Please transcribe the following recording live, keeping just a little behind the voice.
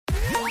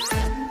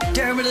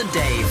Dermot and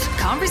Dave.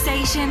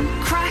 Conversation,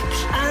 crack,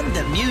 And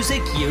the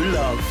music you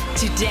love.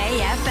 Today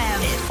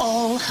FM. It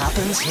all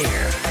happens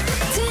here.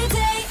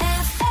 Today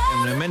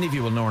FM. Now, many of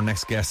you will know our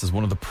next guest is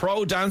one of the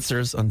pro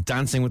dancers on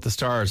Dancing with the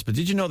Stars. But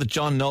did you know that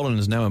John Nolan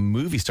is now a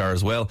movie star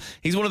as well?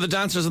 He's one of the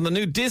dancers in the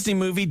new Disney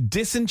movie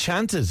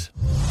Disenchanted.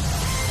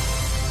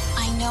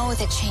 I know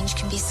that change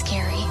can be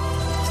scary,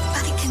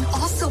 but it can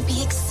also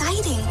be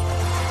exciting.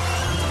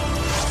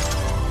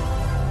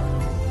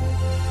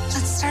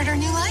 Let's start our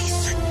new life.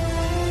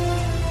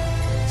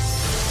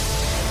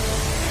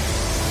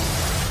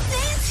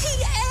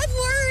 Nancy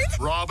Edward!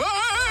 Robert!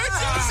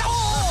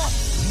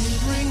 We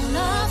bring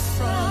love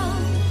from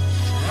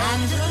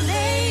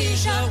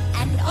Andalasia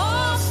and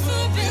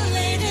offer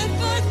belated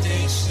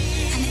birthday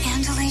cheer. An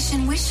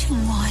Andalasian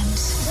wishing wand.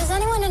 Does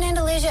anyone in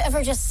Andalasia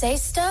ever just say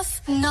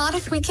stuff? Not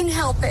if we can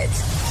help it.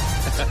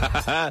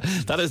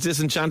 That is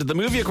Disenchanted. The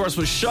movie, of course,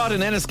 was shot in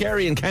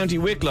Enniskerry in County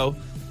Wicklow.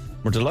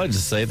 We're delighted to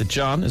say that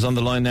John is on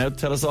the line now to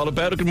tell us all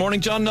about it. Good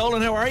morning, John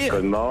Nolan. How are you?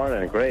 Good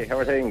morning. Great. How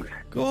are things?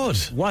 Good.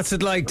 What's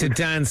it like to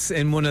dance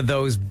in one of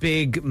those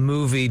big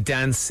movie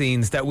dance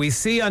scenes that we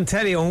see on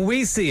telly? When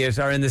we see it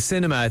or in the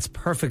cinema, it's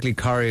perfectly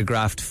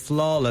choreographed,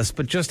 flawless.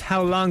 But just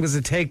how long does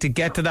it take to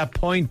get to that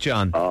point,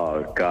 John?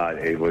 Oh, God.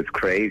 It was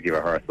crazy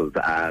rehearsals.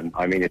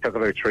 It took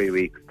about 3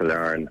 weeks to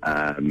learn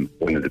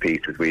one of the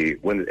pieces.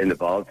 In the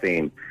ball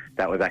scene,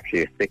 that was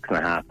actually a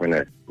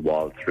 6.5-minute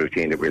waltz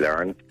routine that we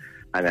learned.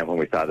 And then when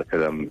we saw the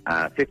film,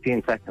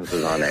 15 seconds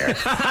was on air.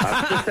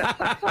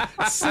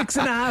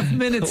 6.5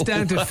 minutes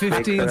down to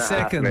 15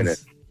 seconds.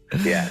 Minutes.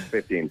 Yeah,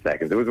 15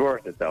 seconds. It was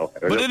worth it, though.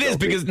 But it is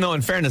because, no,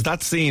 in fairness,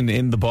 that scene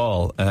in the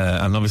ball,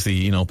 and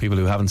obviously, people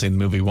who haven't seen the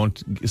movie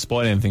won't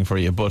spoil anything for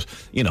you, but,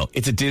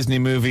 it's a Disney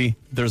movie,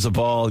 there's a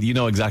ball, you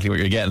know exactly what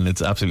you're getting.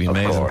 It's absolutely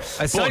amazing.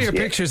 I saw your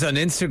pictures on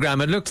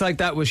Instagram. It looked like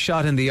that was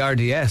shot in the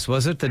RDS,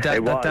 was it? That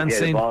dance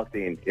scene? The ball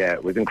scene. Yeah,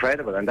 it was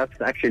incredible. And that's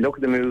actually, look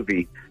at the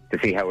movie to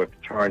see how it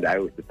turned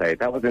out. To say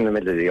that was in the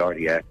middle of the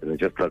RDS, and it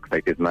just looks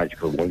like this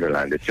magical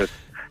wonderland. It's just,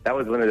 that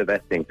was one of the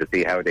best things to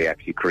see how they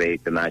actually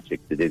create the magic,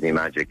 the Disney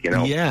magic,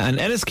 Yeah, and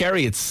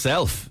Enniskerry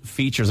itself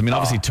features,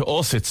 obviously to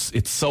us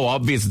it's so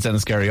obvious it's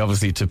Enniskerry.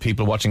 Obviously to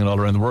people watching it all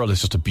around the world,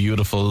 it's just a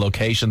beautiful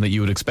location that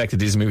you would expect a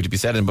Disney movie to be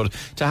set in. But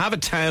to have a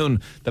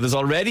town that is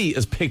already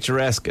as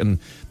picturesque and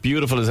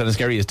beautiful as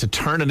Enniskerry is, to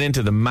turn it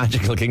into the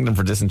magical kingdom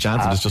for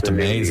Disenchanted is just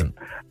amazing.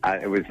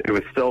 It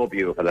was so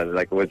beautiful, and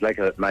it was like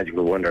a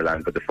magical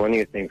wonderland. But the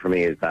funniest thing for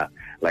me is that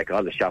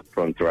all the shop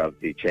fronts are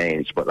obviously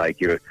changed, but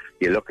you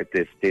look at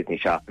this Disney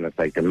shop and it's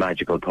like the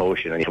magical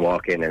potion, and you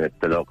walk in and it's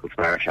the local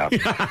Spar shop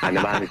and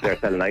the man is there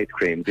selling ice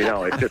cream.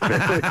 It's just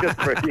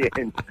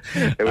brilliant.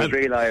 It was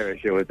real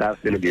Irish. It was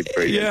absolutely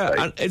brilliant.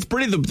 Yeah, and it's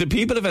brilliant. The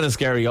people of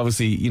Enniskerry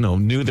obviously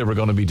knew they were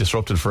going to be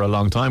disrupted for a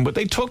long time, but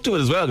they took to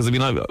it as well, because we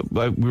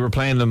were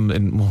playing them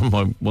in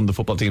one of the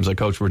football teams I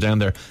coached. We were down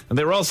there and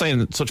they were all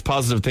saying such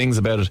positive things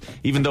about it,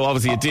 even though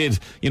obviously it did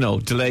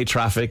delay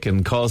traffic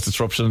and cause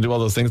disruption and do all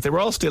those things. They were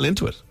all still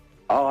into it.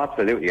 Oh,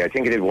 absolutely. I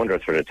think it did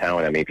wonders for the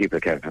town. People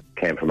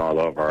came from all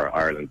over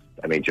Ireland,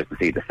 just to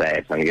see the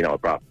set, and,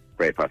 it brought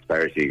great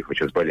prosperity, which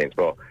was brilliant.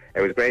 But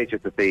it was great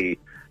just to see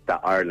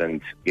that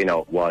Ireland,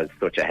 was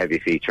such a heavy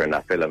feature in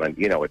that film. And,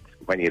 it's,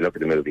 when you look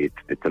at the movie,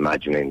 it's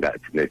imagining that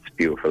it's this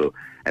beautiful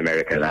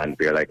American land,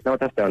 but you're like, no,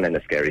 that's down in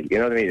Enniskerry. You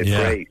know what I mean?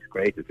 It's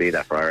great to see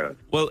that for Ireland.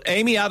 Well,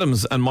 Amy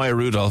Adams and Maya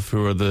Rudolph,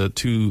 who are the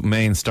two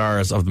main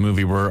stars of the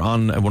movie, were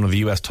on one of the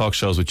US talk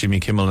shows with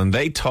Jimmy Kimmel, and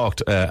they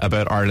talked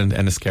about Ireland,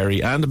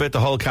 Enniskerry, and about the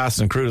whole cast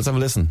and crew. Let's have a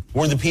listen.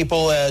 Were the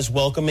people as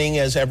welcoming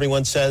as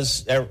everyone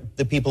says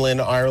the people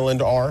in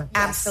Ireland are?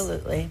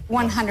 Absolutely.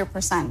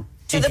 100%.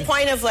 To the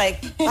point of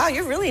wow,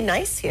 you're really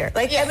nice here.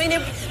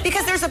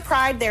 Because there's a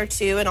pride there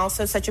too, and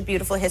also such a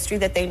beautiful history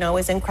that they know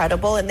is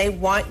incredible, and they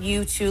want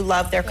you to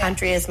love their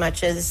country as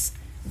much as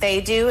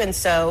they do. And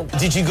so,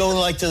 did you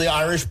go to the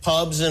Irish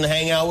pubs and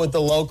hang out with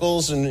the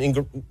locals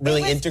and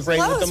really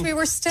integrate with them? We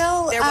were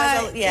still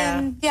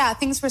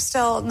things were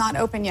still not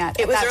open yet.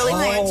 It was early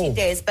quarantine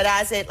days, but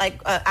as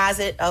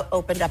it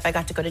opened up, I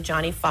got to go to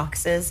Johnny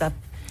Fox's up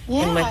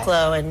in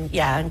Wicklow and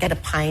get a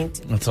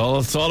pint. That's all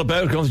it's all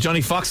about, going to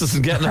Johnny Fox's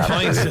and getting a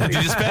pint.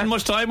 Did you spend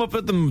much time up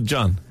at them,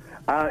 John?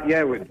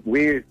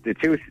 The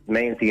two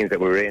main scenes that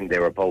we were in, they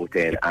were both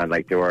in, and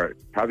they were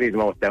probably the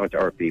most down to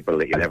earth people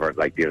that you'll ever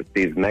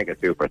these mega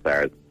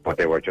superstars, but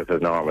they were just as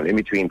normal. In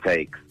between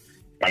takes,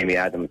 Amy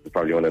Adams was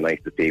probably one of the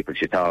nicest people.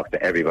 She talked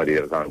to everybody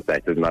that was on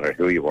set, doesn't matter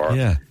who you were.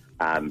 Yeah.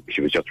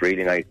 She was just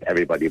really nice to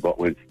everybody, but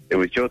it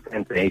was just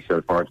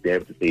sensational for her to be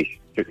able to see.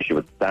 She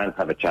would stand,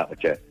 have a chat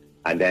with you,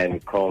 and then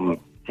come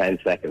 10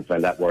 seconds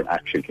when that word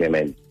action came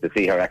in, to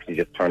see her actually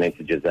just turn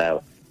into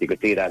Giselle. You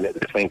could see that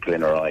little twinkle in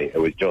her eye. It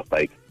was just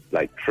like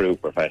true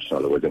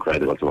professional. It was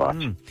incredible to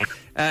watch.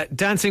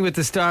 Dancing with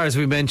the Stars,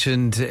 we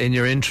mentioned in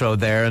your intro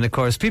there, and of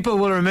course people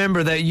will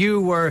remember that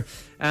you were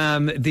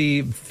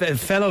the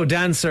fellow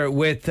dancer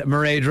with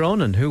Mairead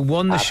Ronan, who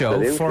won the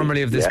show,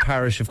 formerly of this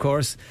parish, of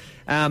course.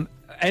 And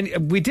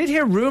we did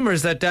hear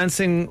rumours that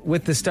Dancing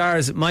with the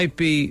Stars might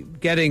be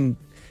getting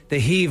the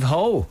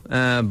heave-ho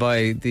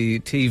by the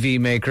TV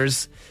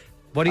makers.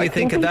 What do you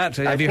think of that?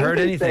 Have you heard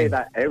anything? They say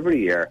that every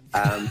year.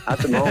 At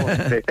the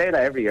moment, they say that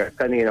every year. It's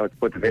kind of, to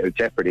put a bit of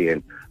jeopardy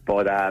in.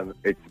 But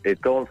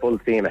it's going full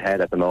steam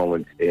ahead at the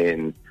moment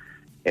in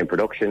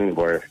production.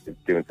 We're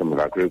doing some of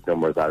our group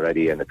numbers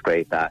already, and it's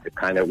great that it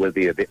kind of will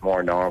be a bit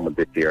more normal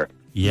this year.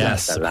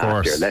 Yes, than of last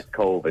course. year. Less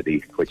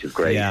COVID-y, which is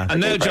great. Yeah. And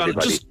now, John,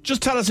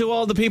 just tell us who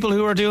all the people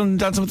who are doing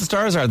Dancing with the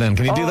Stars are then.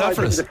 Can you do that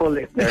for us? The full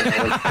list there.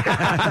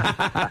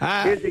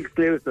 Here's the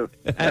exclusive.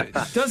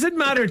 Does it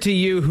matter to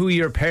you who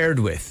you're paired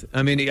with?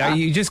 I mean, are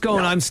you just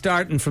going, I'm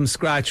starting from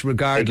scratch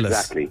regardless?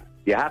 Exactly.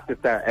 You have to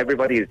start.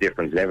 Everybody is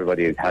different, and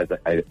everybody has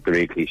a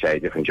very cliche,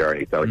 different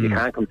journey. So you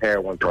can't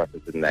compare one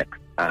person to the next.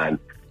 And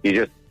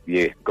you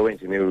go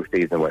into a new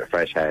season with a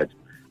fresh head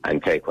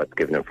and take what's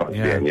given in front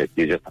of you. And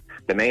you just,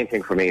 the main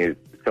thing for me is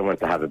someone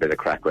to have a bit of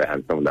crack with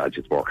and someone that'll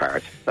just work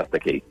hard. That's the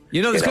key.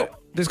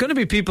 There's going to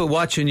be people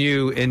watching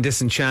you in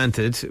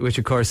Disenchanted, which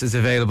of course is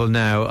available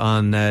now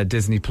on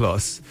Disney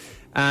Plus,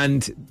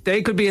 and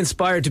they could be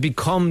inspired to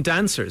become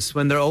dancers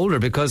when they're older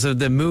because of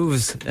the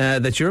moves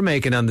that you're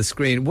making on the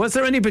screen. Was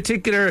there any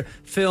particular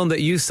film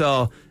that you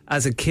saw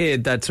as a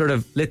kid that sort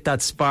of lit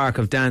that spark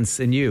of dance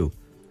in you?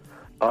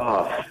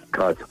 Oh,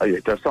 God.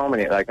 There's so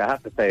many. Like, I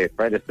have to say,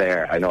 Fred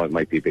Astaire, I know it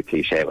might be a bit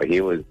cliche, but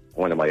he was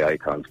one of my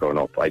icons growing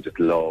up. I just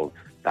love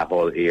that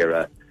whole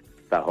era,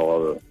 that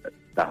whole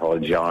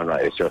genre.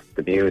 It's just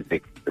the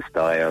music, the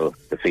style,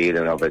 the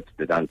feeling of it,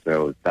 the dance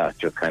moves, that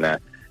just kind of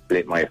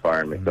lit my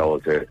fire and my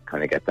soul to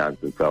kind of get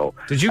dancing. So,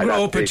 did you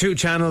grow up with 2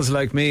 channels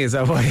like me? Is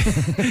that why?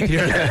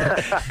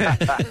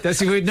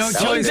 That's with no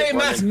choice.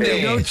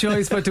 No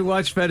choice but to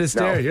watch Fred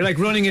Astaire. No, you're like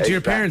running into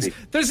your parents.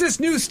 There's this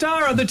new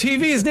star on the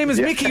TV. His name is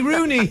Mickey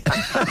Rooney.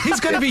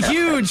 He's going to be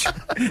huge.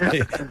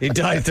 He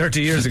died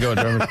 30 years ago,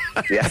 Dermot.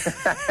 Yeah.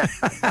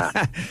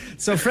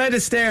 So Fred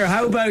Astaire.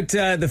 How about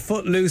the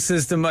Footloose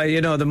system?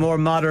 The more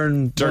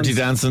modern Dirty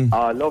Dancing. Oh,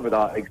 I love it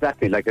all.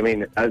 Exactly. Like, I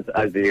mean, as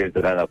the years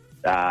develop,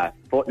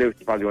 Footloose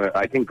is probably one.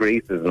 I think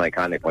Grease is an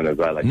iconic one as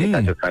well. I think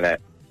that just kind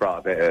of brought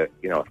a bit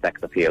of sex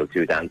appeal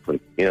to dancing.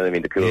 You know what I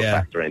mean? The cool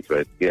factor into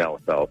it.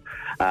 So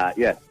I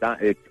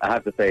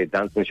have to say,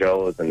 dancing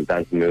shows and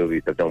dancing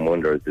movies have done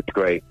wonders. It's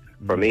great.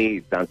 For me,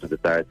 Dance with the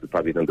Stars has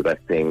probably done the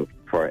best thing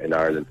for in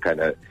Ireland. Kind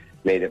of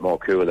made it more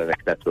cool and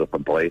acceptable for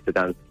boys to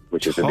dance,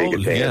 which is the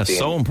biggest thing. Yeah,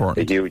 so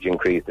important. A huge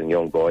increase in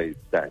young boys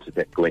starting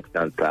to go into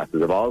dance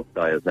classes of all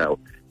styles now,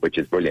 which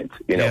is brilliant,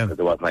 because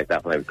it wasn't like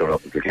that when I was growing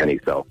up in Kilkenny.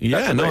 So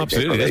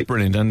absolutely, that's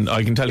brilliant. And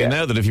I can tell you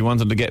now that if you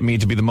wanted to get me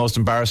to be the most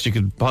embarrassed you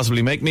could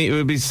possibly make me, it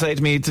would be to say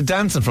to me to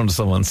dance in front of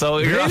someone. So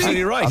you're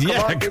absolutely right.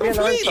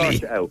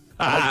 Completely.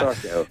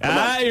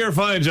 You're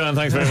fine, John.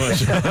 Thanks very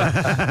much.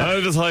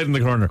 I'll just hide in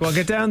the corner. Well,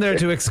 get down there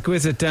to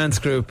Exquisite Dance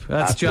Group.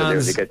 That's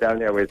John's. Get down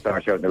there. We'll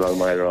start shouting along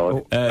my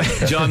road.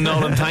 John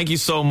Nolan, thank you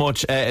so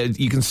much.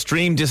 You can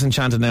stream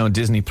Disenchanted now on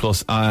Disney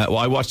Plus.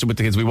 I watched it with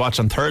the kids. We watched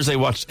on Thursday,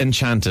 watched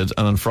Enchanted,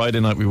 and on Friday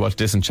night we watched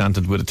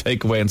Disenchanted with a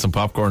takeaway and some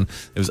popcorn.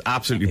 It was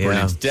absolutely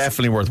brilliant.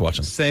 Definitely worth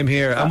watching. Same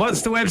here. And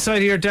what's the website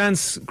of your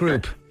dance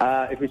group?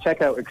 If you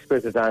check out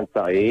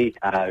exquisitedance.ie, you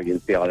can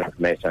see all the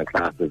information on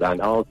classes,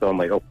 and also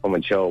my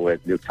upcoming show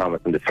with Luke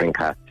Thomas and the String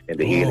Cast in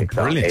the Helix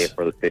on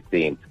April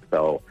 15th.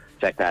 So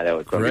check that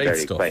out. It's going to be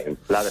very exciting.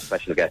 A lot of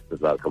special guests as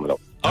well coming up.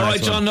 All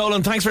right, John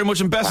Nolan, thanks very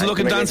much, and best of luck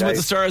in Dancing with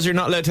the Stars. You're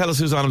not allowed to tell us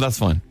who's on it, that's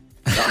fine.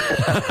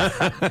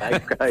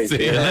 Thanks, guys.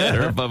 See you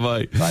later.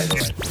 Bye-bye.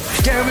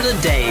 Dermot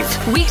and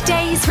Dave.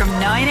 Weekdays from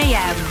 9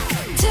 a.m.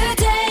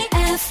 Today.